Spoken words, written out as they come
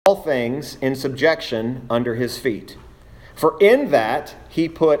things in subjection under his feet. For in that he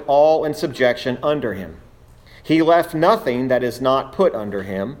put all in subjection under him. He left nothing that is not put under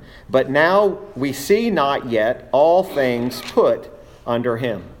him, but now we see not yet all things put under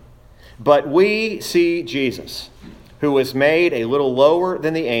him. But we see Jesus, who was made a little lower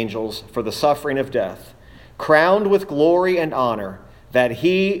than the angels for the suffering of death, crowned with glory and honor, that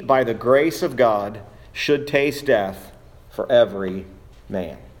he, by the grace of God, should taste death for every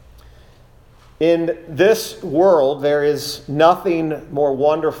man. In this world, there is nothing more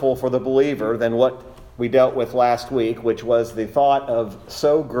wonderful for the believer than what we dealt with last week, which was the thought of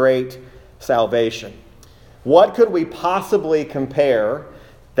so great salvation. What could we possibly compare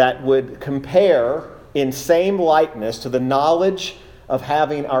that would compare in same likeness to the knowledge of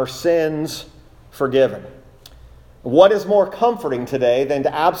having our sins forgiven? What is more comforting today than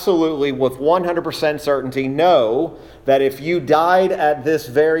to absolutely, with 100% certainty, know that if you died at this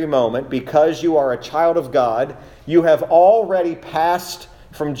very moment, because you are a child of God, you have already passed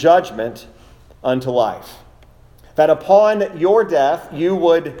from judgment unto life. That upon your death, you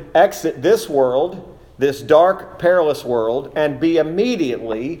would exit this world, this dark, perilous world, and be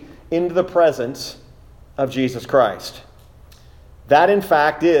immediately into the presence of Jesus Christ. That, in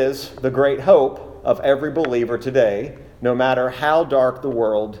fact, is the great hope of every believer today, no matter how dark the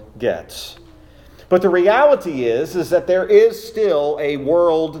world gets. But the reality is that there is still a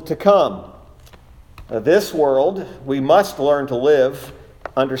world to come. This world, we must learn to live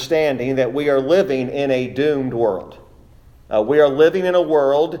understanding that we are living in a doomed world. We are living in a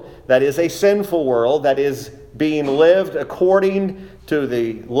world that is a sinful world, that is being lived according to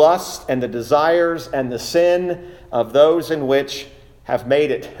the lusts and the desires and the sin of those in which have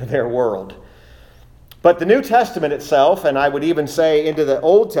made it their world. But the New Testament itself, and I would even say into the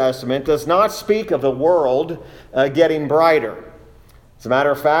Old Testament, does not speak of the world getting brighter. As a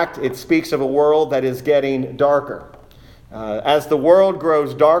matter of fact, it speaks of a world that is getting darker. As the world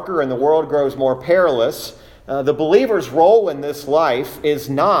grows darker and the world grows more perilous, the believer's role in this life is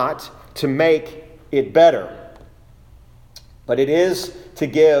not to make it better, but it is to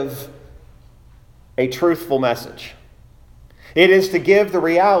give a truthful message. It is to give the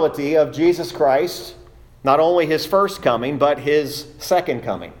reality of Jesus Christ, not only his first coming, but his second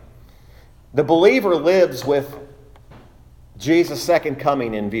coming. The believer lives with Jesus' second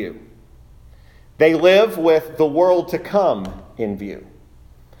coming in view. They live with the world to come in view.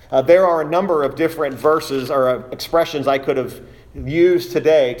 There are a number of different verses or expressions I could have used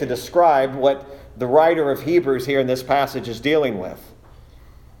today to describe what the writer of Hebrews here in this passage is dealing with.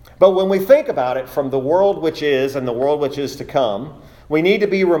 But when we think about it from the world which is and the world which is to come, we need to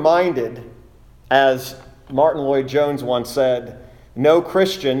be reminded, as Martin Lloyd-Jones once said, no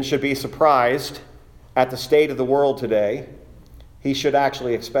Christian should be surprised at the state of the world today. He should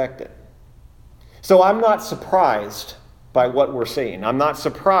actually expect it. So I'm not surprised by what we're seeing. I'm not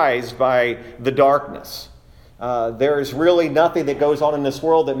surprised by the darkness. There is really nothing that goes on in this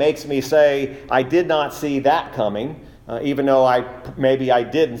world that makes me say, I did not see that coming, even though maybe I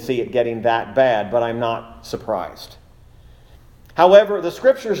didn't see it getting that bad, but I'm not surprised. However, the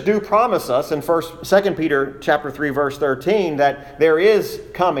Scriptures do promise us in 2 Peter chapter 3, verse 13, that there is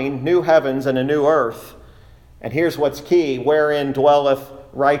coming new heavens and a new earth. And here's what's key, wherein dwelleth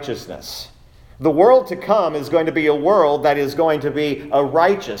righteousness. The world to come is going to be a world that is going to be a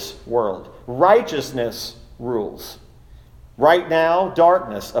righteous world. Righteousness rules. Right now,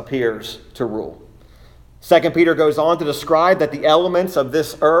 darkness appears to rule. 2 Peter goes on to describe that the elements of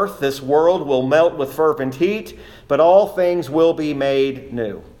this earth, this world, will melt with fervent heat, but all things will be made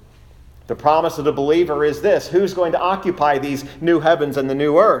new. The promise of the believer is this: who's going to occupy these new heavens and the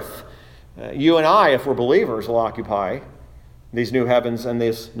new earth? You and I, if we're believers, will occupy these new heavens and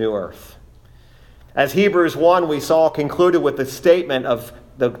this new earth. As Hebrews 1 we saw concluded with the statement of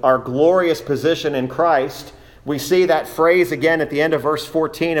our glorious position in Christ, we see that phrase again at the end of verse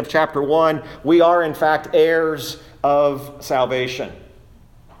 14 of chapter 1. We are in fact heirs of salvation.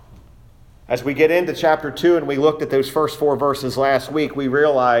 As we get into chapter 2 and we looked at those first 4 verses last week, we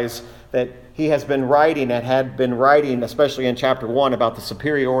realize that he has been writing and had been writing, especially in chapter 1, about the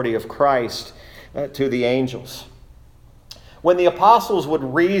superiority of Christ to the angels. When the apostles would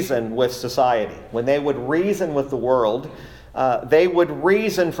reason with society, when they would reason with the world, they would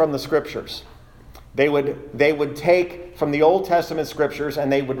reason from the Scriptures. They would take from the Old Testament Scriptures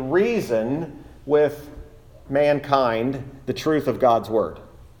and they would reason with mankind the truth of God's Word.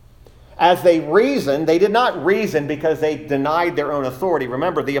 As they reasoned, they did not reason because they denied their own authority.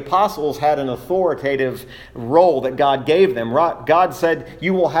 Remember, the apostles had an authoritative role that God gave them. God said,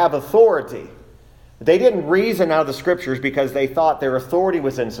 you will have authority. They didn't reason out of the Scriptures because they thought their authority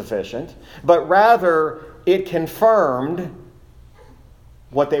was insufficient, but rather it confirmed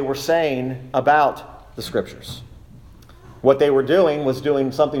what they were saying about the Scriptures. What they were doing was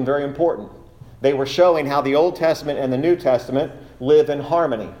doing something very important. They were showing how the Old Testament and the New Testament live in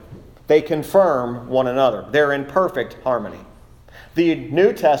harmony. They confirm one another. They're in perfect harmony. The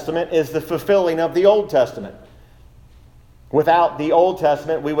New Testament is the fulfilling of the Old Testament. Without the Old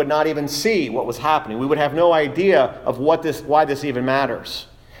Testament, we would not even see what was happening. We would have no idea of why this even matters.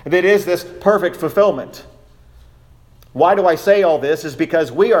 It is this perfect fulfillment. Why do I say all this? Is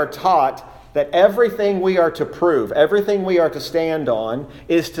because we are taught that everything we are to prove, everything we are to stand on,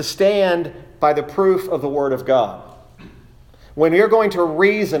 is to stand by the proof of the Word of God. When you're going to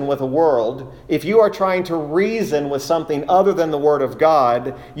reason with the world, if you are trying to reason with something other than the Word of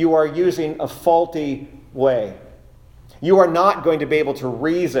God, you are using a faulty way. You are not going to be able to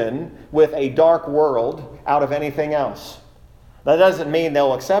reason with a dark world out of anything else. That doesn't mean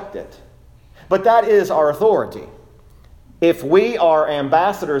they'll accept it. But that is our authority. If we are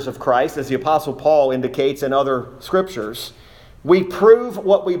ambassadors of Christ, as the Apostle Paul indicates in other scriptures, we prove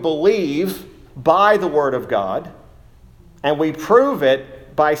what we believe by the Word of God, and we prove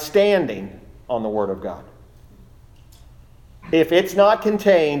it by standing on the Word of God. If it's not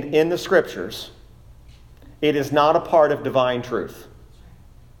contained in the Scriptures, it is not a part of divine truth.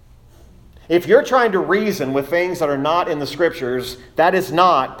 If you're trying to reason with things that are not in the Scriptures, that is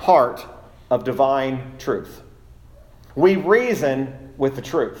not part of divine truth. We reason with the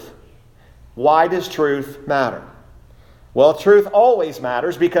truth. Why does truth matter? Well, truth always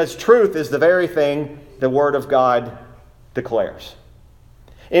matters because truth is the very thing the Word of God declares.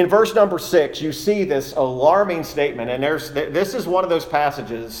 In verse number 6, you see this alarming statement, and this is one of those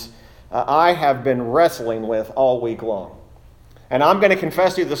passages I have been wrestling with all week long. And I'm going to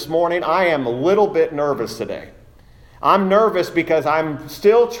confess to you this morning, I am a little bit nervous today. I'm nervous because I'm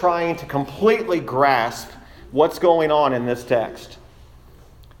still trying to completely grasp what's going on in this text.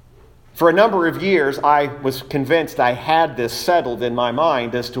 For a number of years, I was convinced I had this settled in my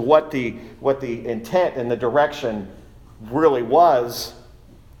mind as to what the intent and the direction really was.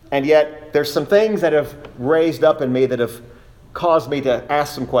 And yet, there's some things that have raised up in me that have caused me to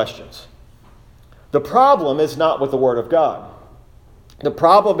ask some questions. The problem is not with the Word of God. The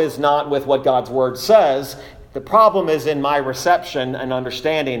problem is not with what God's Word says. The problem is in my reception and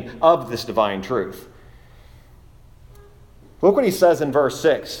understanding of this divine truth. Look what he says in verse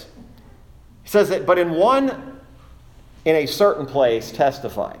 6. He says that, but in a certain place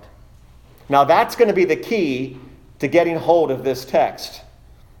testified. Now that's going to be the key to getting hold of this text.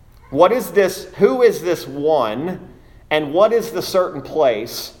 What is this? Who is this one? And what is the certain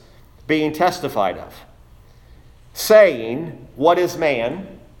place being testified of? Saying, what is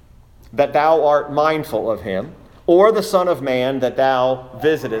man, that thou art mindful of him, or the Son of Man, that thou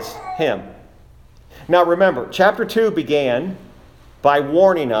visitest him? Now remember, chapter 2 began by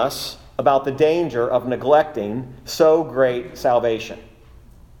warning us about the danger of neglecting so great salvation.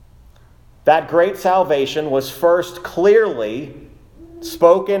 That great salvation was first clearly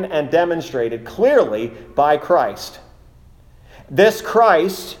spoken and demonstrated clearly by Christ. This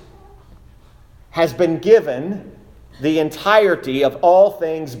Christ has been given the entirety of all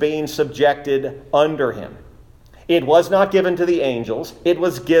things being subjected under him. It was not given to the angels. It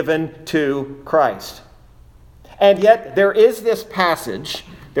was given to Christ. And yet there is this passage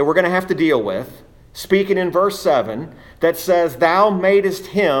that we're going to have to deal with, speaking in verse 7, that says, thou madest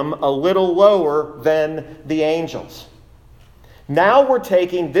him a little lower than the angels. Now we're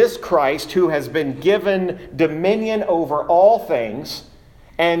taking this Christ who has been given dominion over all things,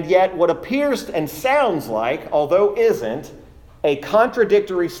 and yet what appears and sounds like, although isn't, a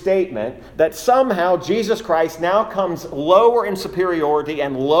contradictory statement that somehow Jesus Christ now comes lower in superiority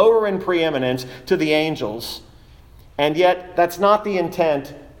and lower in preeminence to the angels. And yet that's not the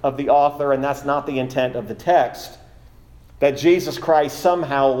intent of the author, and that's not the intent of the text, that Jesus Christ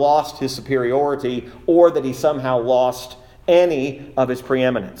somehow lost his superiority or that he somehow lost any of his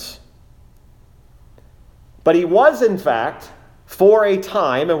preeminence. But he was, in fact, for a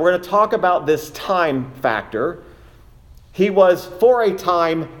time, and we're going to talk about this time factor, he was for a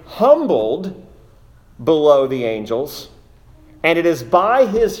time humbled below the angels, and it is by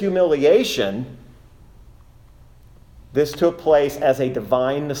his humiliation this took place as a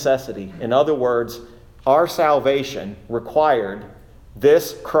divine necessity. In other words, our salvation required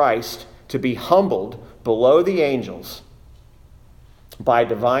this Christ to be humbled below the angels by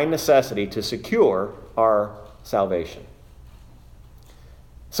divine necessity to secure our salvation.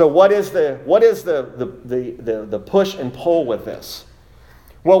 So what is the push and pull with this?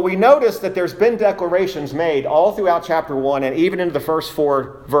 Well, we notice that there's been declarations made all throughout chapter 1 and even into the first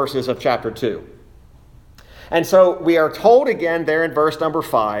 4 verses of chapter 2. And so we are told again there in verse number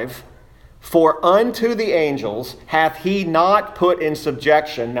 5, "For unto the angels hath he not put in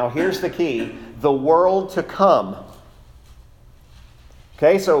subjection," now here's the key, "the world to come."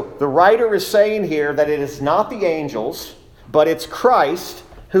 Okay, so the writer is saying here that it is not the angels, but it's Christ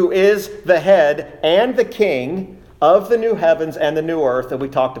who is the head and the king of the new heavens and the new earth that we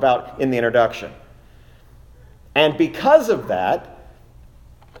talked about in the introduction. And because of that,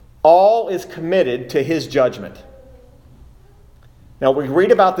 all is committed to his judgment. Now, we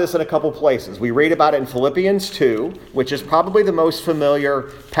read about this in a couple places. We read about it in Philippians 2, which is probably the most familiar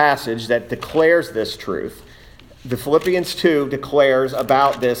passage that declares this truth. The Philippians 2 declares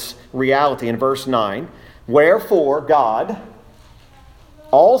about this reality in verse 9. "Wherefore God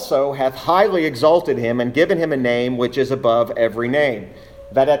also hath highly exalted him and given him a name which is above every name,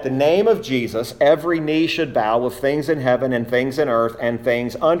 that at the name of Jesus every knee should bow of things in heaven and things in earth and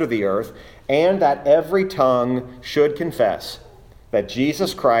things under the earth, and that every tongue should confess that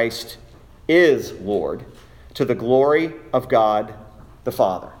Jesus Christ is Lord, to the glory of God the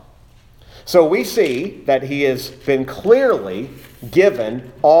Father." So we see that he has been clearly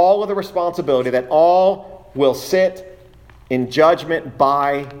given all of the responsibility, that all will sit in judgment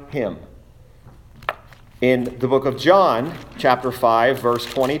by him. In the book of John, chapter 5, verse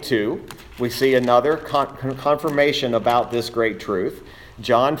 22, we see another confirmation about this great truth.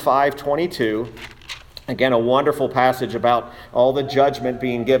 John 5:22, again, a wonderful passage about all the judgment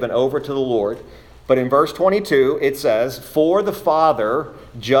being given over to the Lord. But in verse 22, it says, "For the Father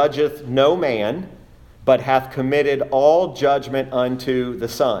judgeth no man, but hath committed all judgment unto the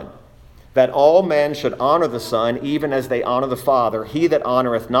Son, that all men should honor the Son, even as they honor the Father. He that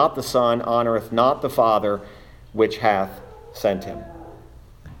honoreth not the Son honoreth not the Father, which hath sent him."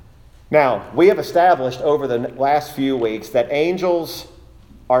 Now, we have established over the last few weeks that angels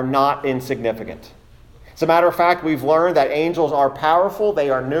are not insignificant. As a matter of fact, we've learned that angels are powerful, they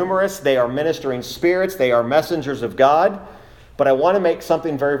are numerous, they are ministering spirits, they are messengers of God. But I want to make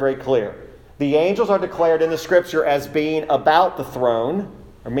something very, very clear. The angels are declared in the Scripture as being about the throne.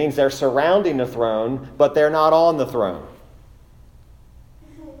 It means they're surrounding the throne, but they're not on the throne.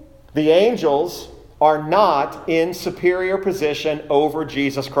 The angels are not in superior position over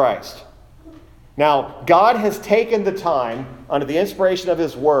Jesus Christ. Now, God has taken the time, under the inspiration of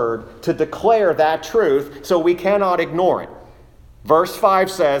his word, to declare that truth, so we cannot ignore it. Verse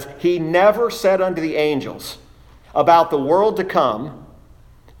 5 says, "He never said unto the angels about the world to come,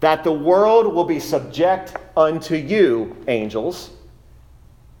 that the world will be subject unto you, angels."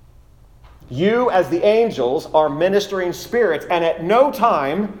 You, as the angels, are ministering spirits, and at no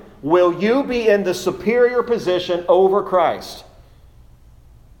time will you be in the superior position over Christ.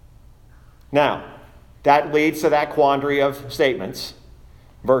 Now, that leads to that quandary of statements.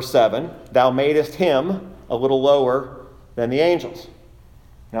 Verse 7, "Thou madest him a little lower than the angels."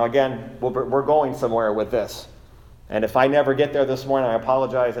 Now again, we're going somewhere with this. And if I never get there this morning, I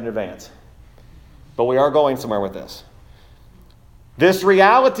apologize in advance. But we are going somewhere with this. This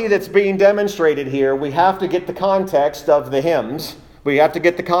reality that's being demonstrated here, we have to get the context of the hymns. We have to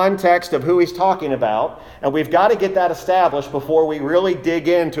get the context of who he's talking about. And we've got to get that established before we really dig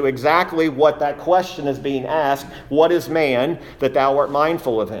into exactly what that question is being asked. What is man that thou art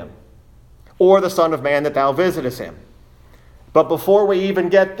mindful of him? Or the Son of Man that thou visitest him? But before we even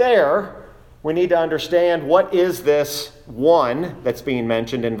get there, we need to understand what is this one that's being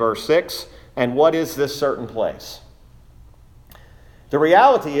mentioned in verse 6, and what is this certain place? The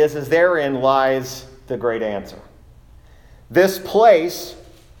reality is therein lies the great answer. This place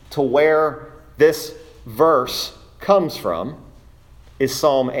to where this verse comes from is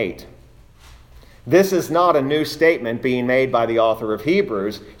Psalm 8. This is not a new statement being made by the author of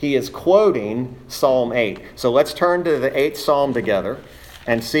Hebrews. He is quoting Psalm 8. So let's turn to the 8th Psalm together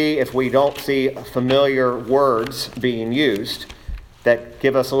and see if we don't see familiar words being used that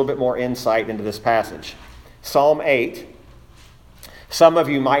give us a little bit more insight into this passage. Psalm 8. Some of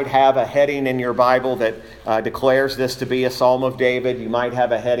you might have a heading in your Bible that declares this to be a Psalm of David. You might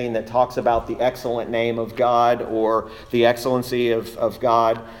have a heading that talks about the excellent name of God or the excellency of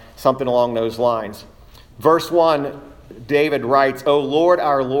God, something along those lines. Verse 1, David writes, "O Lord,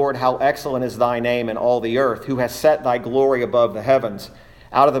 our Lord, how excellent is thy name in all the earth, who has set thy glory above the heavens.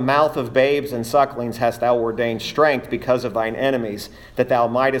 Out of the mouth of babes and sucklings hast thou ordained strength because of thine enemies, that thou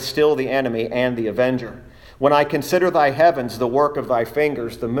mightest still the enemy and the avenger. When I consider thy heavens, the work of thy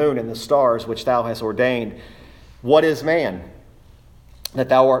fingers, the moon and the stars which thou hast ordained, what is man, that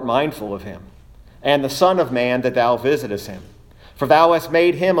thou art mindful of him? And the Son of Man, that thou visitest him? For thou hast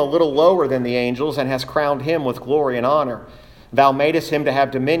made him a little lower than the angels, and hast crowned him with glory and honor. Thou madest him to have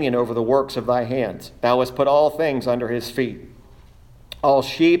dominion over the works of thy hands. Thou hast put all things under his feet. All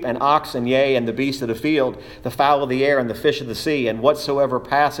sheep and oxen, yea, and the beasts of the field, the fowl of the air, and the fish of the sea, and whatsoever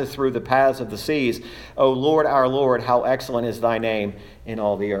passeth through the paths of the seas. O Lord, our Lord, how excellent is thy name in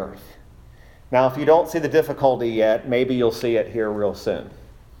all the earth. Now, if you don't see the difficulty yet, maybe you'll see it here real soon.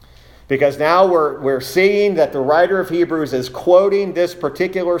 Because now we're seeing that the writer of Hebrews is quoting this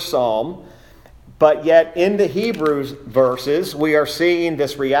particular psalm, but yet in the Hebrews verses, we are seeing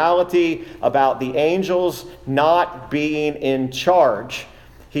this reality about the angels not being in charge.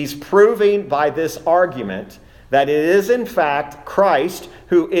 He's proving by this argument that it is in fact Christ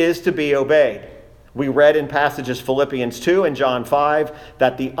who is to be obeyed. We read in passages Philippians 2 and John 5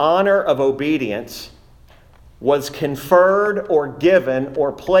 that the honor of obedience was conferred or given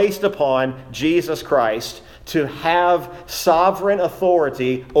or placed upon Jesus Christ to have sovereign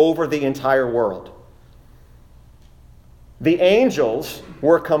authority over the entire world. The angels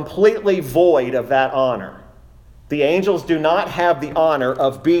were completely void of that honor. The angels do not have the honor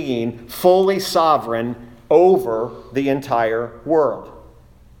of being fully sovereign over the entire world.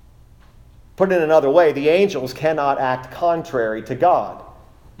 Put it another way, the angels cannot act contrary to God.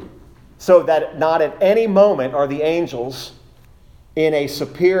 So that not at any moment are the angels in a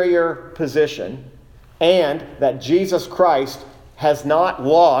superior position, and that Jesus Christ has not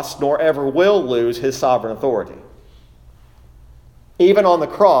lost nor ever will lose his sovereign authority. Even on the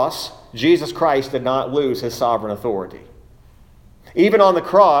cross, Jesus Christ did not lose his sovereign authority. Even on the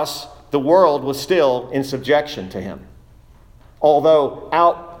cross, the world was still in subjection to him, although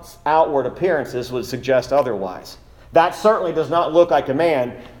outward appearances would suggest otherwise. That certainly does not look like a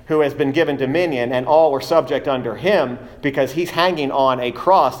man who has been given dominion and all were subject under him, because he's hanging on a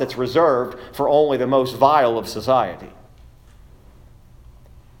cross that's reserved for only the most vile of society.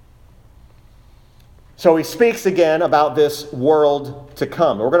 So he speaks again about this world to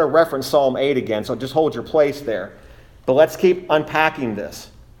come. We're going to reference Psalm 8 again, so just hold your place there. But let's keep unpacking this.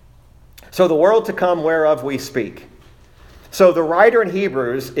 So the world to come whereof we speak. So the writer in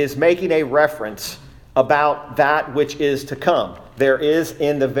Hebrews is making a reference about that which is to come. There is,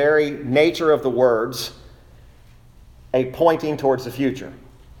 in the very nature of the words, a pointing towards the future.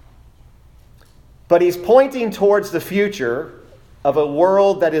 But he's pointing towards the future of a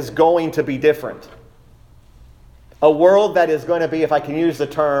world that is going to be different. A world that is going to be, if I can use the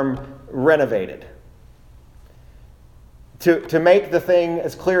term, renovated. To make the thing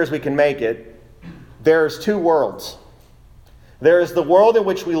as clear as we can make it, there's two worlds. There is the world in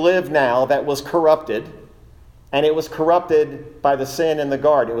which we live now that was corrupted, and it was corrupted by the sin in the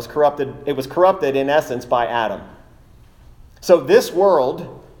garden. It was corrupted in essence by Adam. So this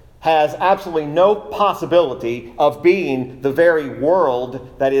world has absolutely no possibility of being the very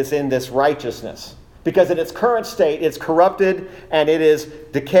world that is in this righteousness. Because in its current state, it's corrupted and it is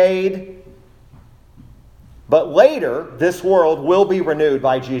decayed. But later, this world will be renewed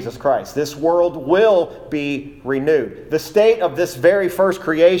by Jesus Christ. This world will be renewed. The state of this very first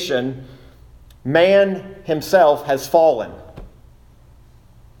creation, man himself has fallen.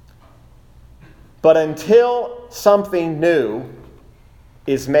 But until something new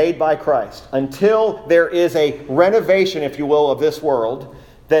is made by Christ, until there is a renovation, if you will, of this world,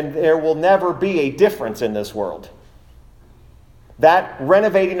 then there will never be a difference in this world. That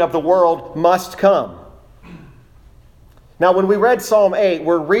renovating of the world must come. Now, when we read Psalm 8,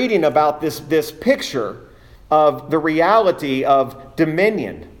 we're reading about this picture of the reality of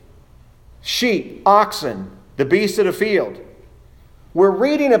dominion. Sheep, oxen, the beasts of the field. We're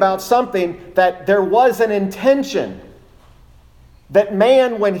reading about something that there was an intention. That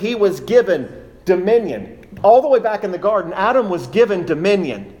man, when he was given dominion, all the way back in the garden, Adam was given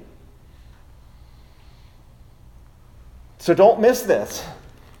dominion. So don't miss this.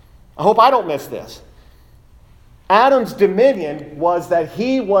 I hope I don't miss this. Adam's dominion was that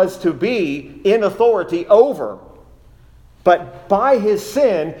he was to be in authority over. But by his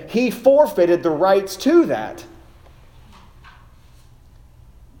sin, he forfeited the rights to that.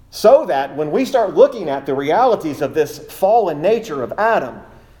 So that when we start looking at the realities of this fallen nature of Adam,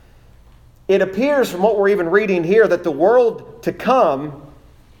 it appears from what we're even reading here that the world to come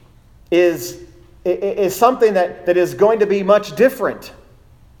is something that is going to be much different.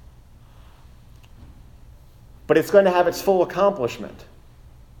 But it's going to have its full accomplishment.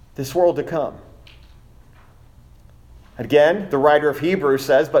 This world to come. Again, the writer of Hebrews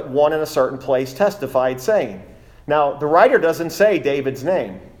says, but one in a certain place testified, saying. Now, the writer doesn't say David's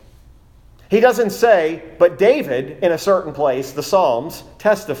name. He doesn't say, but David, in a certain place, the Psalms,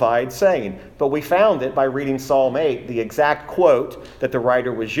 testified, saying. But we found it by reading Psalm 8, the exact quote that the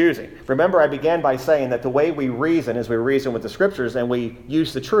writer was using. Remember, I began by saying that the way we reason is we reason with the Scriptures and we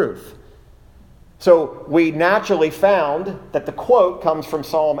use the truth. So we naturally found that the quote comes from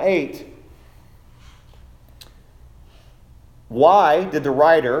Psalm 8. Why did the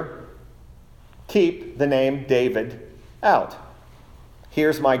writer keep the name David out?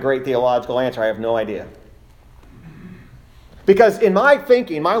 Here's my great theological answer. I have no idea. Because in my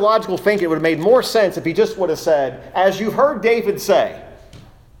thinking, my logical thinking, it would have made more sense if he just would have said, as you've heard David say,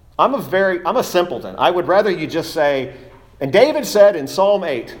 I'm a simpleton. I would rather you just say, and David said in Psalm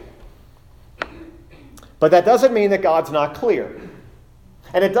 8. But that doesn't mean that God's not clear.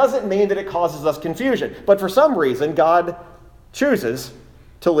 And it doesn't mean that it causes us confusion. But for some reason, God chooses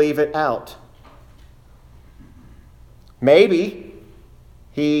to leave it out. Maybe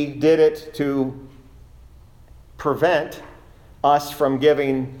he did it to prevent us from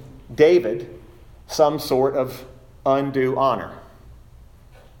giving David some sort of undue honor.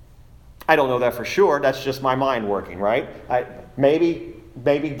 I don't know that for sure. That's just my mind working, right? Maybe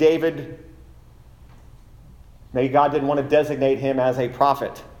God didn't want to designate him as a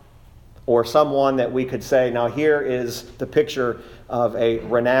prophet or someone that we could say, now here is the picture of a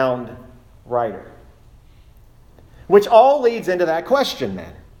renowned writer. Which all leads into that question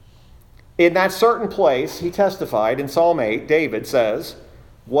then. In that certain place, he testified in Psalm 8, David says,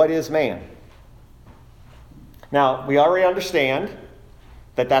 what is man? Now, we already understand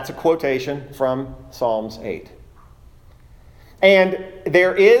that that's a quotation from Psalms 8. And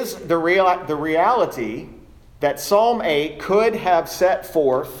there is the reality that Psalm 8 could have set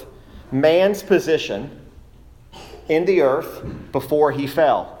forth man's position in the earth before he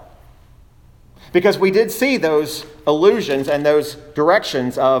fell. Because we did see those allusions and those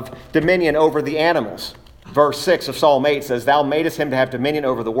directions of dominion over the animals. Verse 6 of Psalm 8 says, Thou madest him to have dominion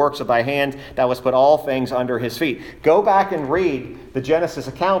over the works of thy hand. Thou hast put all things under his feet. Go back and read the Genesis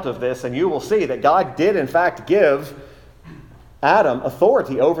account of this, and you will see that God did, in fact, give Adam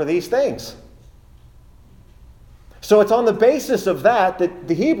authority over these things. So it's on the basis of that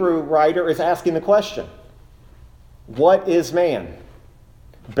the Hebrew writer is asking the question, what is man?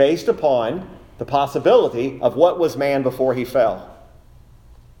 Based upon the possibility of what was man before he fell.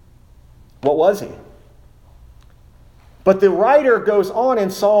 What was he? But the writer goes on in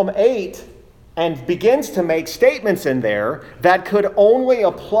Psalm 8 and begins to make statements in there that could only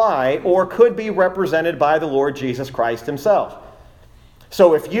apply or could be represented by the Lord Jesus Christ himself.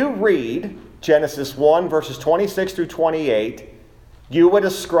 So if you read Genesis 1 verses 26 through 28, you would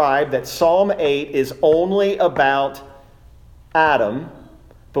ascribe that Psalm 8 is only about Adam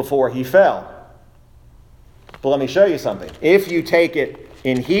before he fell. But let me show you something. If you take it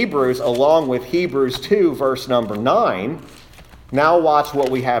in Hebrews along with Hebrews 2 verse number 9, now watch what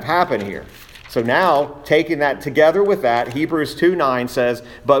we have happen here. So now, taking that together with that, Hebrews 2:9 says,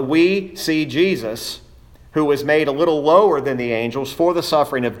 But we see Jesus, who was made a little lower than the angels for the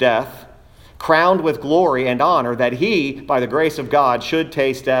suffering of death, crowned with glory and honor, that he, by the grace of God, should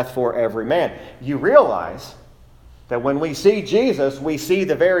taste death for every man. You realize that when we see Jesus, we see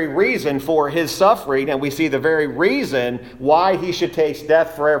the very reason for his suffering, and we see the very reason why he should taste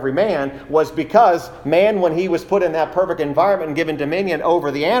death for every man was because man, when he was put in that perfect environment and given dominion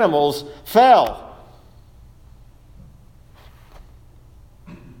over the animals, fell.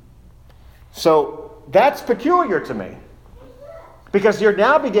 So that's peculiar to me. Because you're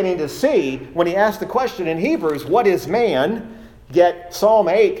now beginning to see, when he asks the question in Hebrews, what is man? Yet Psalm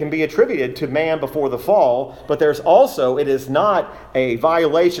 8 can be attributed to man before the fall, but there's also, it is not a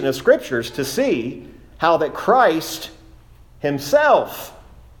violation of Scriptures to see how that Christ himself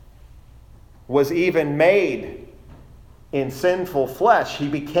was even made in sinful flesh. He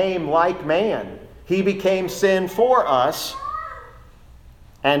became like man. He became sin for us,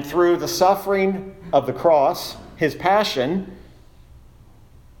 and through the suffering of the cross, his passion,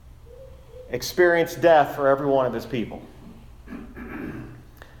 experienced death for every one of his people.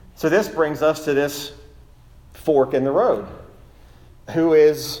 So this brings us to this fork in the road. Who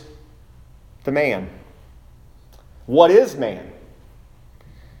is the man? What is man?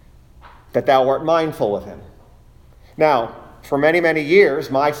 That thou art mindful of him. Now, for many, many years,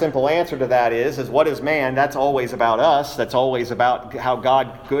 my simple answer to that is what is man? That's always about us. That's always about how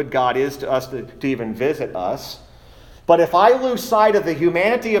good God is to us to even visit us. But if I lose sight of the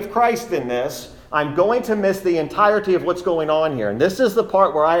humanity of Christ in this, I'm going to miss the entirety of what's going on here. And this is the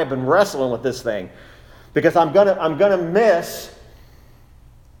part where I have been wrestling with this thing. Because I'm gonna miss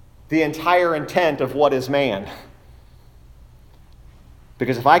the entire intent of what is man.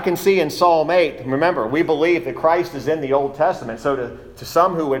 Because if I can see in Psalm 8, remember, we believe that Christ is in the Old Testament. So to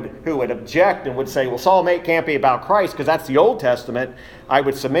some who would object and would say, well, Psalm 8 can't be about Christ because that's the Old Testament, I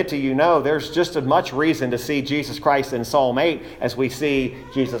would submit to you, no, there's just as much reason to see Jesus Christ in Psalm 8 as we see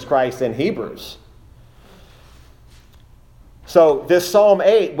Jesus Christ in Hebrews. So this Psalm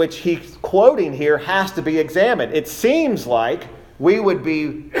 8, which he's quoting here, has to be examined. It seems like we would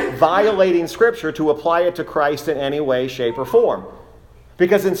be violating Scripture to apply it to Christ in any way, shape, or form.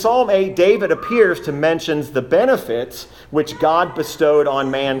 Because in Psalm 8, David appears to mention the benefits which God bestowed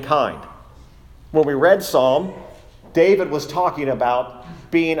on mankind. When we read Psalm, David was talking about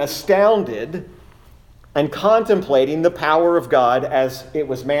being astounded and contemplating the power of God as it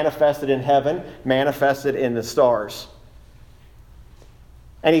was manifested in heaven, manifested in the stars.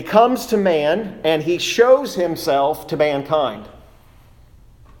 And he comes to man and he shows himself to mankind.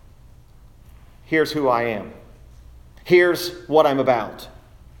 Here's who I am. Here's what I'm about.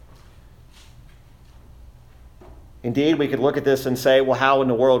 Indeed, we could look at this and say, well, how in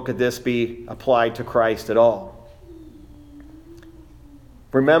the world could this be applied to Christ at all?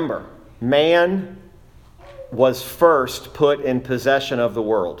 Remember, man was first put in possession of the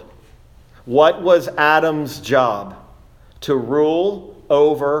world. What was Adam's job? To rule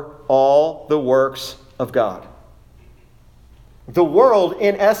over all the works of God. The world,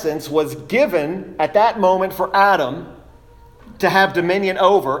 in essence, was given at that moment for Adam to have dominion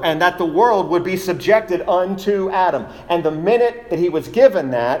over, and that the world would be subjected unto Adam. And the minute that he was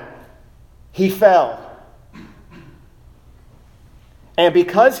given that, he fell. And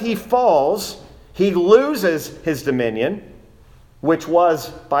because he falls, he loses his dominion, which was,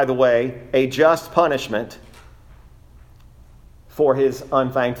 by the way, a just punishment for his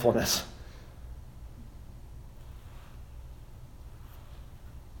unthankfulness.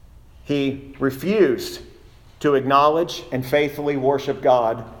 He refused to acknowledge and faithfully worship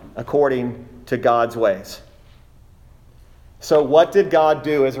God according to God's ways. So what did God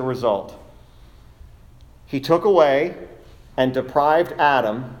do as a result? He took away and deprived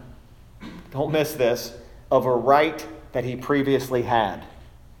Adam, don't miss this, of a right that he previously had.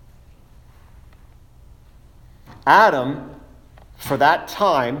 Adam, for that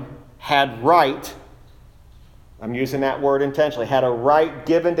time, had right, I'm using that word intentionally, had a right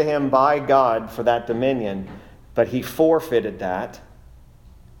given to him by God for that dominion, but he forfeited that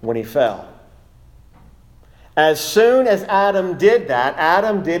when he fell. As soon as Adam did that,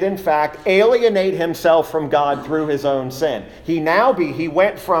 Adam did in fact alienate himself from God through his own sin. He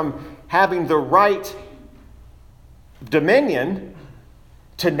went from having the right dominion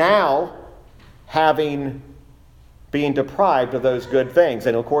to now being deprived of those good things.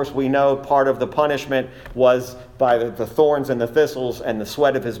 And of course we know part of the punishment was by the thorns and the thistles and the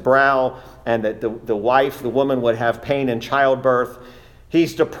sweat of his brow, and that the woman would have pain in childbirth.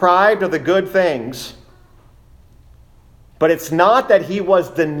 He's deprived of the good things. But it's not that he was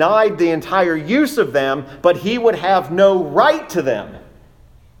denied the entire use of them, but he would have no right to them.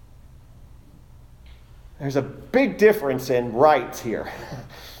 There's a big difference in rights here.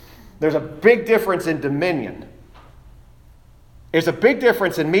 There's a big difference in dominion. There's a big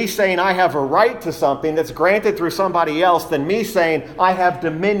difference in me saying I have a right to something that's granted through somebody else than me saying I have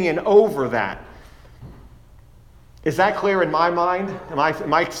dominion over that. Is that clear in my mind? Am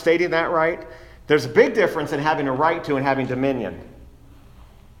I stating that right? There's a big difference in having a right to and having dominion.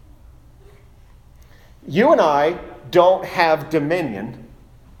 You and I don't have dominion.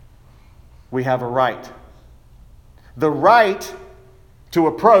 We have a right. The right to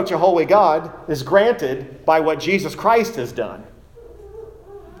approach a holy God is granted by what Jesus Christ has done.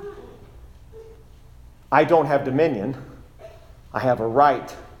 I don't have dominion. I have a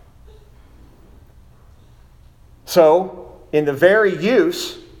right. So, in the very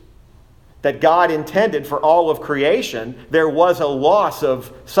use that God intended for all of creation, there was a loss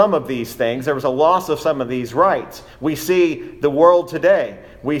of some of these things. There was a loss of some of these rights. We see the world today.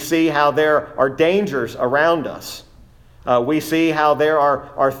 We see how there are dangers around us. We see how there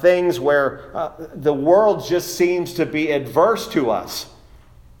are things where the world just seems to be adverse to us.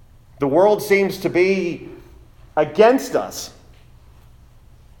 The world seems to be against us.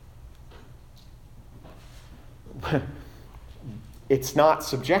 It's not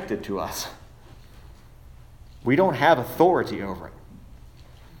subjected to us. We don't have authority over it.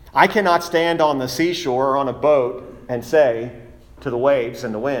 I cannot stand on the seashore or on a boat and say to the waves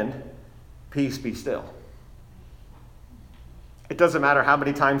and the wind, "Peace, be still." It doesn't matter how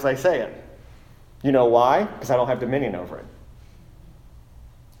many times I say it. You know why? Because I don't have dominion over it.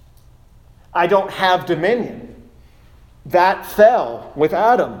 I don't have dominion. That fell with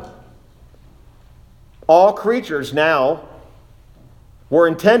Adam. All creatures now were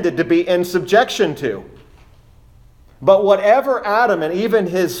intended to be in subjection to. But whatever Adam and even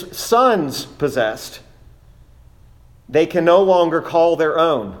his sons possessed, they can no longer call their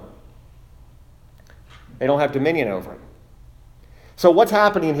own. They don't have dominion over it. So what's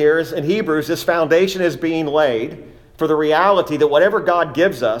happening here is in Hebrews, this foundation is being laid for the reality that whatever God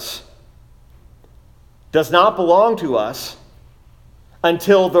gives us does not belong to us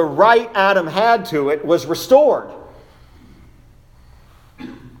until the right Adam had to it was restored.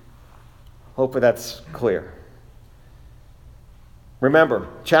 Hopefully that's clear. Remember,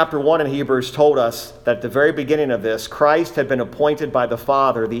 chapter 1 in Hebrews told us that at the very beginning of this, Christ had been appointed by the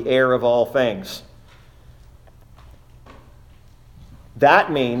Father the heir of all things.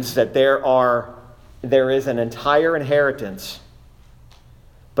 That means that there is an entire inheritance,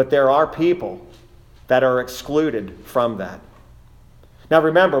 but there are people that are excluded from that. Now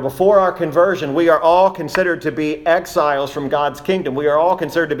remember, before our conversion, we are all considered to be exiles from God's kingdom. We are all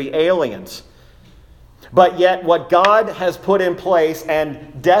considered to be aliens. But yet what God has put in place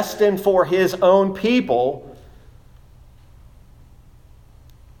and destined for His own people,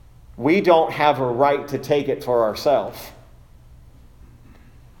 we don't have a right to take it for ourselves.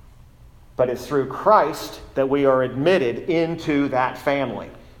 But it's through Christ that we are admitted into that family.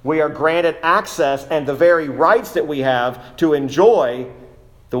 We are granted access and the very rights that we have to enjoy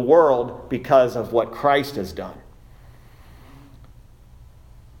the world because of what Christ has done.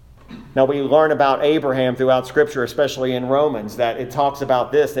 Now we learn about Abraham throughout Scripture, especially in Romans, that it talks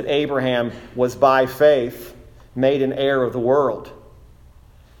about this, that Abraham was by faith made an heir of the world.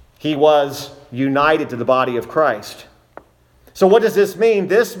 He was united to the body of Christ. So what does this mean?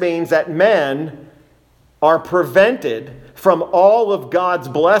 This means that men are prevented from all of God's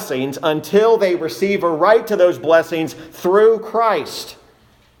blessings until they receive a right to those blessings through Christ.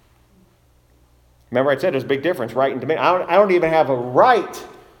 Remember I said there's a big difference, right and dominion. I don't even have a right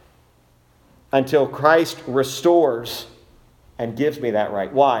until Christ restores and gives me that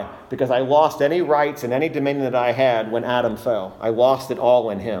right. Why? Because I lost any rights and any dominion that I had when Adam fell. I lost it all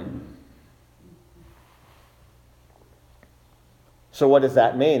in him. So what does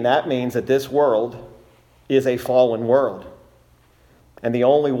that mean? That means that this world is a fallen world. And the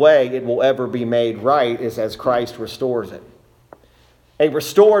only way it will ever be made right is as Christ restores it. A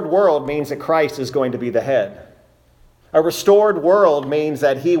restored world means that Christ is going to be the head. A restored world means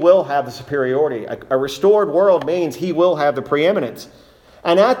that He will have the superiority. A restored world means He will have the preeminence.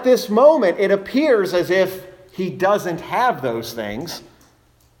 And at this moment, it appears as if He doesn't have those things,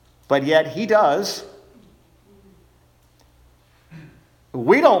 but yet He does.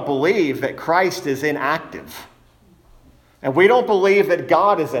 We don't believe that Christ is inactive. And we don't believe that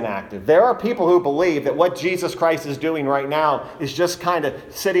God is inactive. There are people who believe that what Jesus Christ is doing right now is just kind of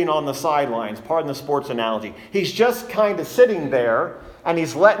sitting on the sidelines. Pardon the sports analogy. He's just kind of sitting there and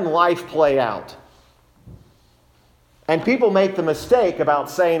He's letting life play out. And people make the mistake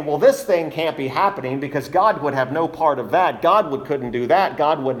about saying, well, this thing can't be happening because God would have no part of that. God couldn't do that.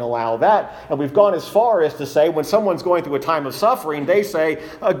 God wouldn't allow that. And we've gone as far as to say when someone's going through a time of suffering, they say,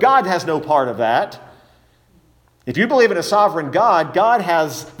 God has no part of that. If you believe in a sovereign God, God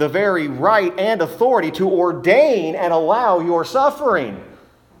has the very right and authority to ordain and allow your suffering.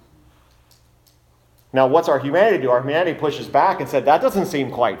 Now, what's our humanity do? Our humanity pushes back and said, that doesn't seem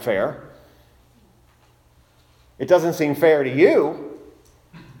quite fair. It doesn't seem fair to you,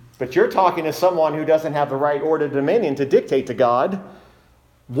 but you're talking to someone who doesn't have the right or the dominion to dictate to God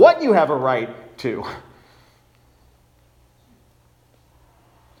what you have a right to.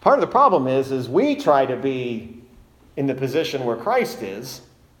 Part of the problem is we try to be in the position where Christ is,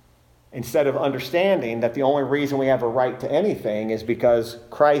 instead of understanding that the only reason we have a right to anything is because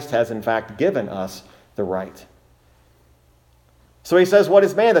Christ has in fact given us the right. So he says, what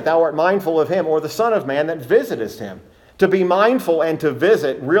is man that thou art mindful of him, or the son of man that visitest him? To be mindful and to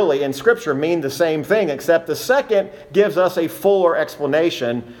visit really in Scripture mean the same thing, except the second gives us a fuller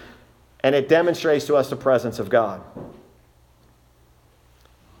explanation and it demonstrates to us the presence of God.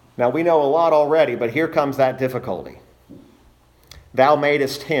 Now we know a lot already, but here comes that difficulty. Thou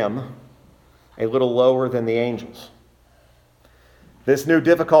madest him a little lower than the angels. This new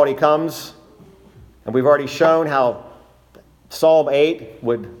difficulty comes, and we've already shown how Psalm 8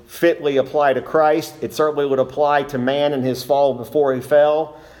 would fitly apply to Christ. It certainly would apply to man in his fall before he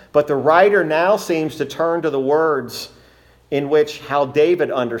fell. But the writer now seems to turn to the words in which how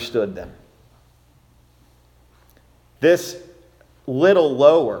David understood them. This little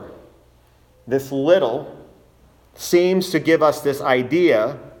lower, this little seems to give us this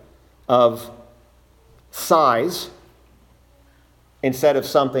idea of size instead of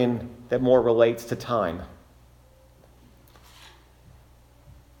something that more relates to time.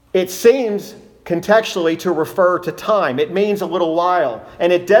 it seems contextually to refer to time. It means a little while.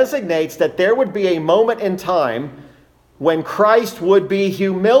 And it designates that there would be a moment in time when Christ would be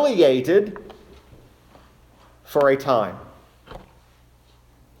humiliated for a time.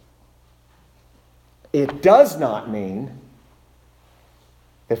 It does not mean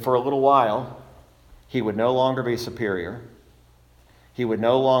that for a little while he would no longer be superior, he would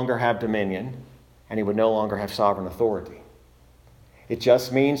no longer have dominion, and he would no longer have sovereign authority. It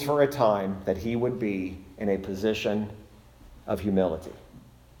just means for a time that he would be in a position of humility.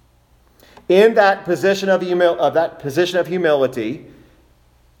 In that position of humility,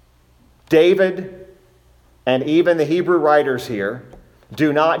 David and even the Hebrew writers here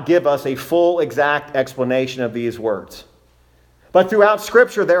do not give us a full, exact explanation of these words. But throughout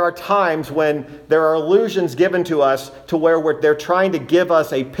Scripture, there are times when there are allusions given to us to where they're trying to give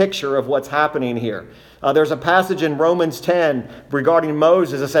us a picture of what's happening here. There's a passage in Romans 10 regarding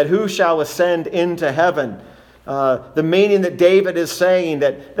Moses that said, "Who shall ascend into heaven?" The meaning that David is saying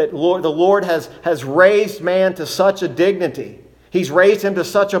that the Lord has raised man to such a dignity. He's raised him to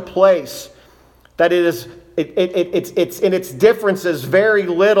such a place that it's in its differences very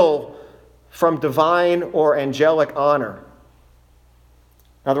little from divine or angelic honor.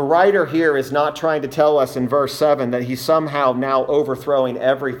 Now, the writer here is not trying to tell us in verse 7 that he's somehow now overthrowing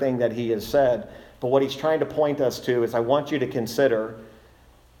everything that he has said. But what he's trying to point us to is, I want you to consider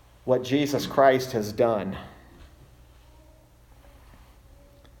what Jesus Christ has done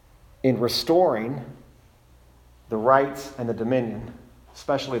in restoring the rights and the dominion,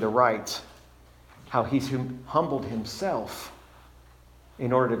 especially the rights, how he's humbled himself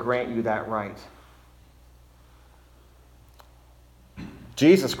in order to grant you that right.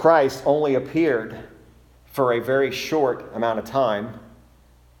 Jesus Christ only appeared for a very short amount of time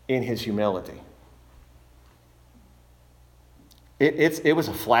in his humility. It was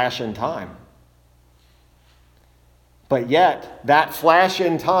a flash in time. But yet, that flash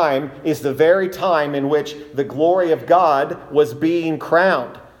in time is the very time in which the glory of God was being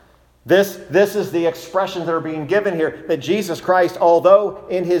crowned. This is the expressions that are being given here, that Jesus Christ, although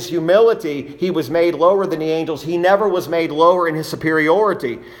in his humility he was made lower than the angels, he never was made lower in his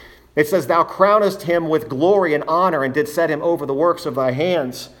superiority. It says, "Thou crownest him with glory and honor, and didst set him over the works of thy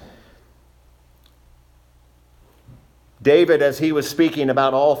hands." David, as he was speaking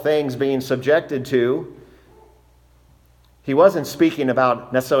about all things being subjected to, he wasn't speaking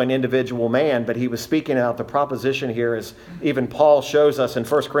about necessarily an individual man, but he was speaking about the proposition here, as even Paul shows us in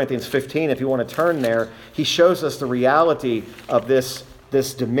 1 Corinthians 15, if you want to turn there. He shows us the reality of this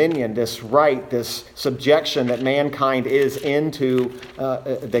dominion, this right, this subjection that mankind is into,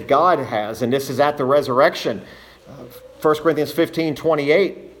 that God has. And this is at the resurrection. 1 Corinthians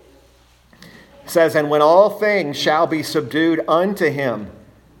 15:28 says, "And when all things shall be subdued unto him,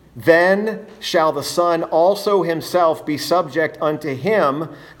 then shall the Son also himself be subject unto him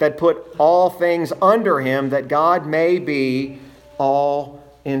that put all things under him, that God may be all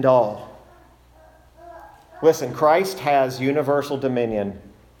in all." Listen, Christ has universal dominion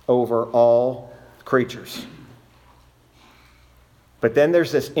over all creatures. But then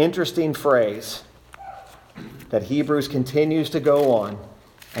there's this interesting phrase that Hebrews continues to go on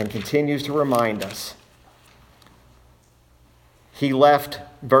and continues to remind us. He left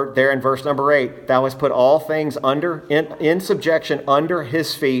there in verse number 8, "Thou hast put all things in subjection under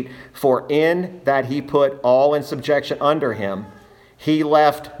his feet, for in that he put all in subjection under him, he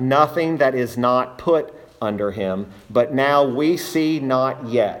left nothing that is not put under him. But now we see not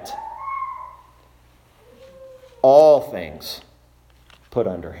yet all things put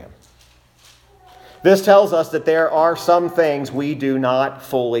under him." This tells us that there are some things we do not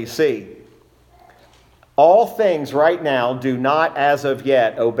fully see. All things right now do not, as of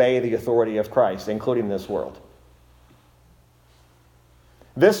yet, obey the authority of Christ, including this world.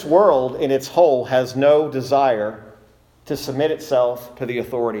 This world in its whole has no desire to submit itself to the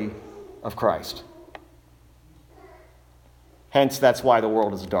authority of Christ. Hence, that's why the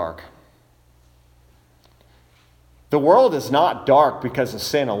world is dark. The world is not dark because of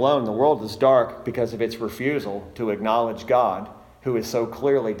sin alone. The world is dark because of its refusal to acknowledge God, who is so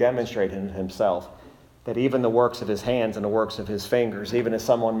clearly demonstrating himself, that even the works of his hands and the works of his fingers, even as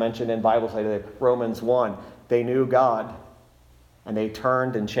someone mentioned in Bible study, Romans 1, they knew God, and they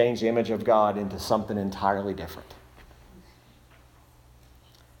turned and changed the image of God into something entirely different.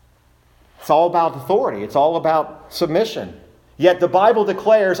 It's all about authority. It's all about submission. Yet the Bible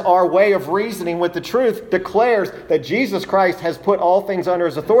declares, our way of reasoning with the truth declares that Jesus Christ has put all things under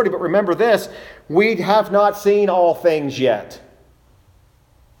his authority. But remember this, we have not seen all things yet.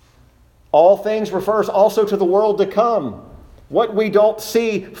 All things refers also to the world to come. what we don't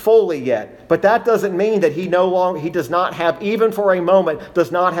see fully yet. But that doesn't mean that he does not have, even for a moment,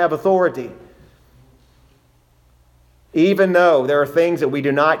 does not have authority. Even though there are things that we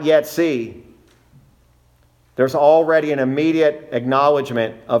do not yet see, there's already an immediate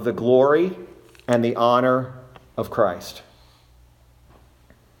acknowledgement of the glory and the honor of Christ.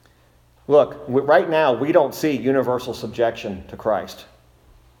 Look, right now we don't see universal subjection to Christ.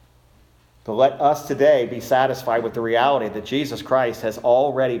 But let us today be satisfied with the reality that Jesus Christ has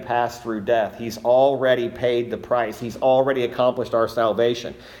already passed through death. He's already paid the price. He's already accomplished our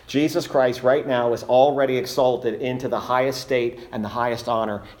salvation. Jesus Christ right now is already exalted into the highest state and the highest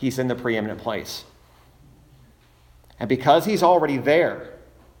honor. He's in the preeminent place. And because he's already there,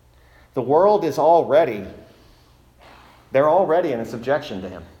 the world is already, they're already in a subjection to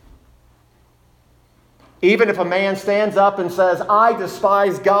him. Even if a man stands up and says, I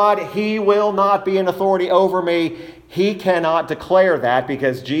despise God, he will not be an authority over me, he cannot declare that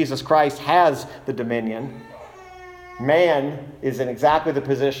because Jesus Christ has the dominion. Man is in exactly the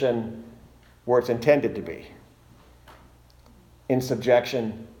position where it's intended to be, in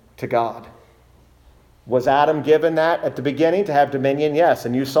subjection to God. Was Adam given that at the beginning to have dominion? Yes,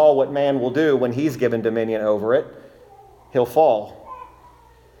 and you saw what man will do when he's given dominion over it. He'll fall.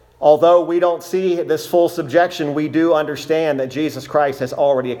 Although we don't see this full subjection, we do understand that Jesus Christ has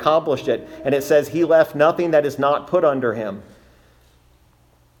already accomplished it. And it says he left nothing that is not put under him.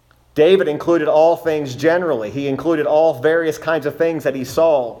 David included all things generally. He included all various kinds of things that he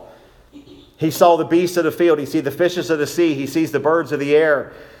saw. He saw the beasts of the field. He sees the fishes of the sea. He sees the birds of the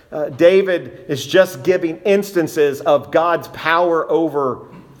air. David is just giving instances of God's power over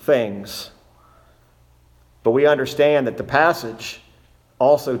things. But we understand that the passage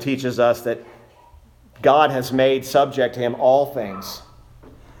also teaches us that God has made subject to him all things.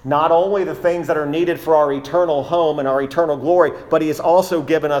 Not only the things that are needed for our eternal home and our eternal glory, but he has also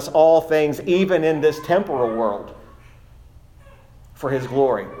given us all things, even in this temporal world, for his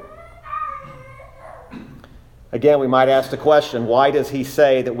glory. Again, we might ask the question, why does he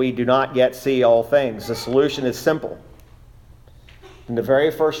say that we do not yet see all things? The solution is simple. In the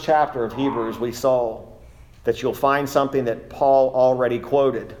very first chapter of Hebrews, we saw that you'll find something that Paul already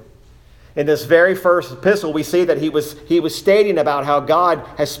quoted. In this very first epistle, we see that he was stating about how God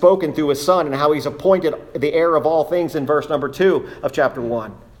has spoken through his Son and how he's appointed the heir of all things in verse number 2 of chapter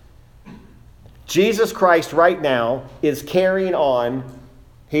 1. Jesus Christ right now is carrying on.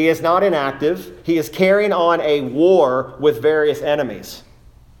 He is not inactive. He is carrying on a war with various enemies.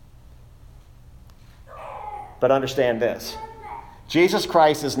 But understand this. Jesus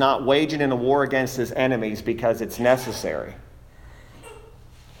Christ is not waging in a war against his enemies because it's necessary.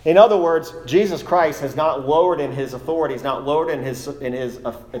 In other words, Jesus Christ has not lowered in his authority, he's not lowered in his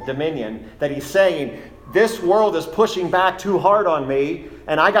dominion, that he's saying, this world is pushing back too hard on me,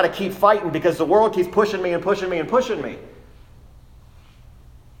 and I got to keep fighting because the world keeps pushing me and pushing me and pushing me.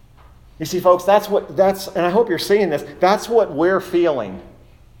 You see, folks, and I hope you're seeing this, that's what we're feeling.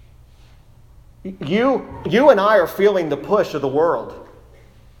 You and I are feeling the push of the world.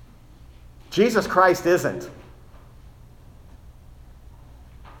 Jesus Christ isn't.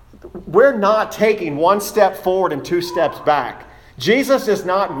 We're not taking one step forward and two steps back. Jesus is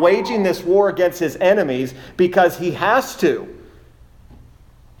not waging this war against his enemies because he has to.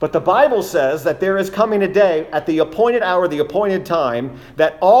 But the Bible says that there is coming a day at the appointed hour, the appointed time,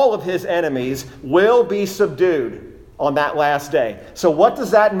 that all of his enemies will be subdued on that last day. So what does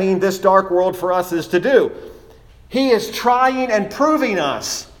that mean this dark world for us is to do? He is trying and proving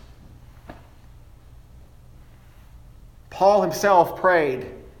us. Paul himself prayed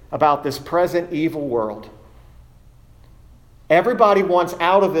about this present evil world. Everybody wants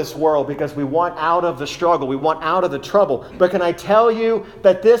out of this world because we want out of the struggle. We want out of the trouble. But can I tell you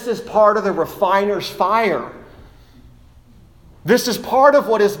that this is part of the refiner's fire? This is part of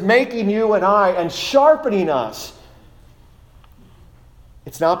what is making you and I and sharpening us.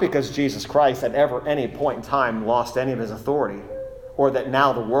 It's not because Jesus Christ at any point in time lost any of his authority or that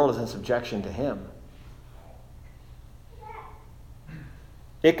now the world is in subjection to him.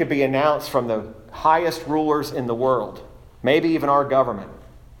 It could be announced from the highest rulers in the world, maybe even our government.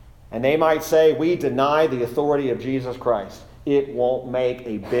 And they might say, we deny the authority of Jesus Christ. It won't make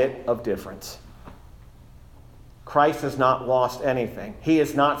a bit of difference. Christ has not lost anything. He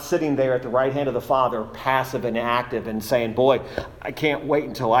is not sitting there at the right hand of the Father, passive and active and saying, boy, I can't wait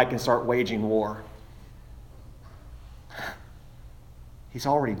until I can start waging war. He's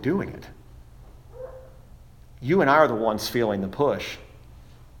already doing it. You and I are the ones feeling the push.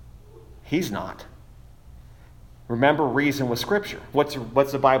 He's not. Remember, reason with Scripture.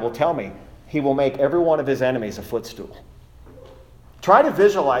 What's the Bible tell me? He will make every one of his enemies a footstool. Try to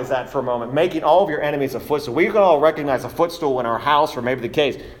visualize that for a moment, making all of your enemies a footstool. We can all recognize a footstool in our house or maybe the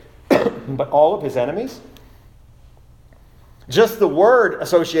case, but all of his enemies? Just the word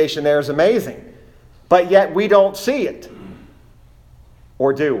association there is amazing, but yet we don't see it.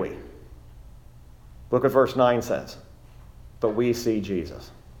 Or do we? Look what verse 9 says. But we see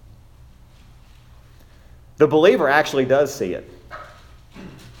Jesus. The believer actually does see it.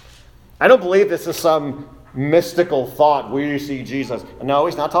 I don't believe this is some mystical thought. We see Jesus. No,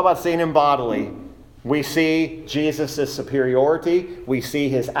 he's not talking about seeing him bodily. We see Jesus' superiority. We see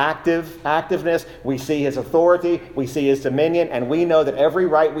his activeness. We see his authority. We see his dominion. And we know that every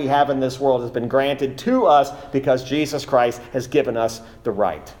right we have in this world has been granted to us because Jesus Christ has given us the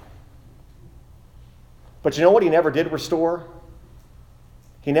right. But you know what he never did restore?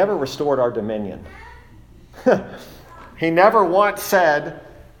 He never restored our dominion. He never once said,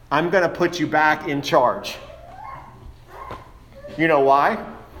 I'm going to put you back in charge. You know why?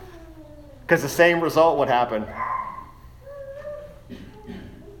 Because the same result would happen.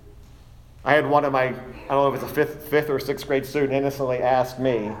 I had one of my, I don't know if it's a fifth or sixth grade student innocently ask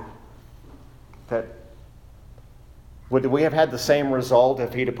me that, would we have had the same result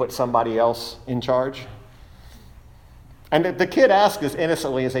if he'd have put somebody else in charge? And the kid asked as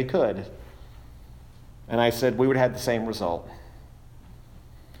innocently as they could. And I said, we would have had the same result.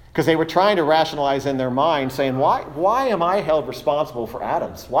 Because they were trying to rationalize in their mind, saying, why am I held responsible for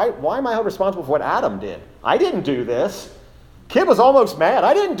Adam's? Why am I held responsible for what Adam did? I didn't do this. Kid was almost mad.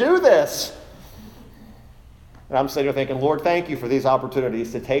 I didn't do this. And I'm sitting there thinking, Lord, thank you for these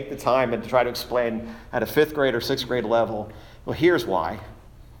opportunities to take the time and to try to explain at a 5th grade or 6th grade level, well, here's why.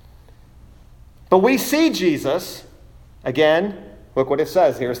 But we see Jesus, again, look what it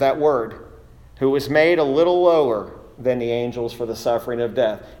says. Here's that word. Who was made a little lower than the angels for the suffering of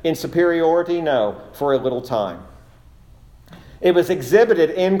death. In superiority, no, for a little time. It was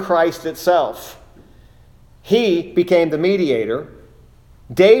exhibited in Christ itself. He became the mediator.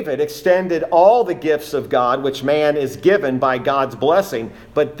 David extended all the gifts of God, which man is given by God's blessing.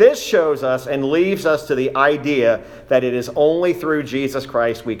 But this shows us and leaves us to the idea that it is only through Jesus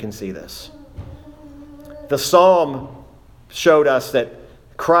Christ we can see this. The psalm showed us that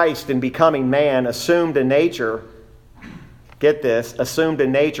Christ, in becoming man, assumed a nature, get this, assumed a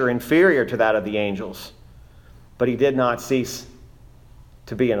nature inferior to that of the angels. But he did not cease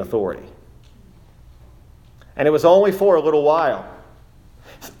to be an authority. And it was only for a little while.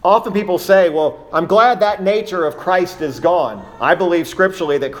 Often people say, well, I'm glad that nature of Christ is gone. I believe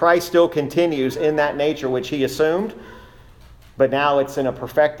scripturally that Christ still continues in that nature which he assumed, but now it's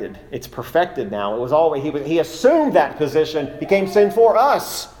it's perfected now. It was always, he assumed that position, became sin for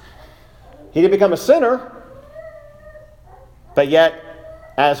us. He didn't become a sinner, but yet,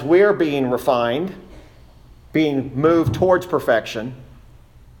 as we're being refined, being moved towards perfection,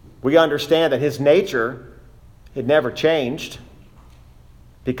 we understand that his nature had never changed,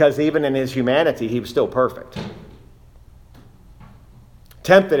 because even in his humanity, he was still perfect.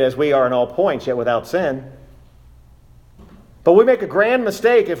 Tempted as we are in all points, yet without sin. But we make a grand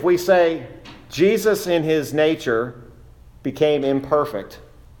mistake if we say Jesus in his nature became imperfect.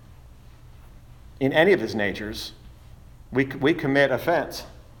 In any of his natures, we commit offense.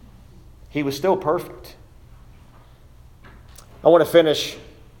 He was still perfect. I want to finish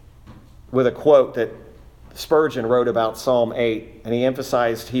with a quote that Spurgeon wrote about Psalm 8, and he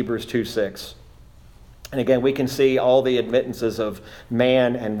emphasized Hebrews 2:6. And again, we can see all the admittances of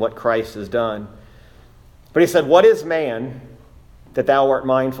man and what Christ has done. But he said, what is man that thou art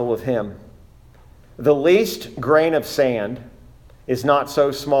mindful of him? The least grain of sand is not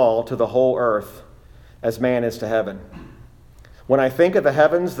so small to the whole earth as man is to heaven. When I think of the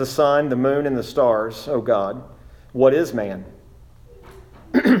heavens, the sun, the moon, and the stars, O God, what is man?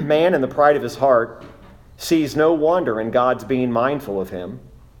 Man in the pride of his heart sees no wonder in God's being mindful of him,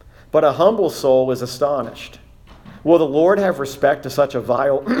 but a humble soul is astonished. Will the Lord have respect to such a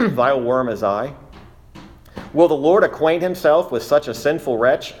vile worm as I? Will the Lord acquaint himself with such a sinful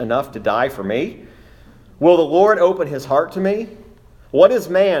wretch enough to die for me? Will the Lord open his heart to me? What is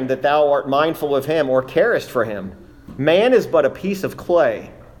man that thou art mindful of him or carest for him? Man is but a piece of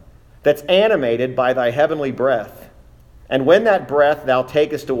clay that's animated by thy heavenly breath. And when that breath thou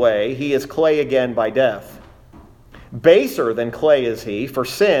takest away, he is clay again by death. Baser than clay is he, for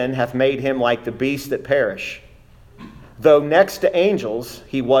sin hath made him like the beasts that perish. Though next to angels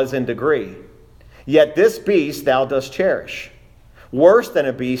he was in degree, yet this beast thou dost cherish. Worse than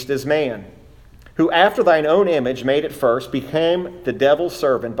a beast is man, who after thine own image made at first became the devil's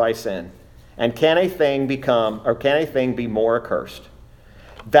servant by sin. And can a thing be more accursed?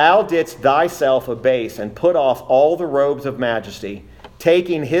 Thou didst thyself abase and put off all the robes of majesty,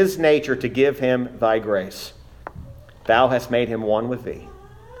 taking his nature to give him thy grace. Thou hast made him one with thee.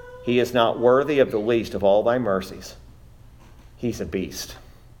 He is not worthy of the least of all thy mercies. He's a beast.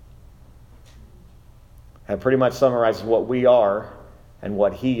 That pretty much summarizes what we are and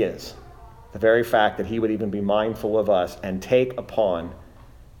what he is. The very fact that he would even be mindful of us and take upon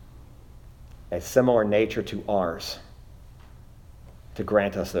a similar nature to ours to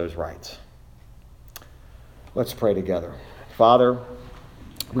grant us those rights. Let's pray together. Father,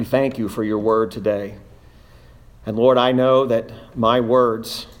 we thank you for your word today. And Lord, I know that my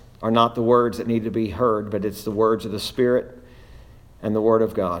words are not the words that need to be heard, but it's the words of the Spirit and the Word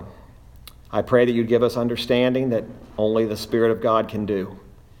of God. I pray that you'd give us understanding that only the Spirit of God can do.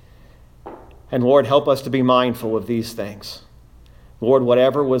 And Lord, help us to be mindful of these things. Lord,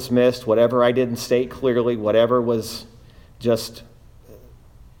 whatever was missed, whatever I didn't state clearly, whatever was just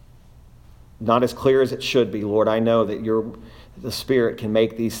not as clear as it should be, Lord, I know that the Spirit can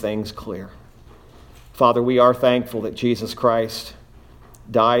make these things clear. Father, we are thankful that Jesus Christ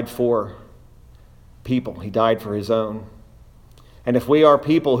died for people. He died for his own. And if we are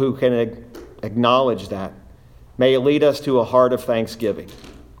people who can acknowledge that, may it lead us to a heart of thanksgiving.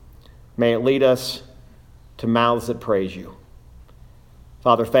 May it lead us to mouths that praise you.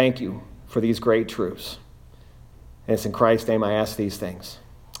 Father, thank you for these great truths. And it's in Christ's name I ask these things.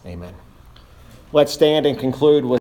 Amen. Let's stand and conclude with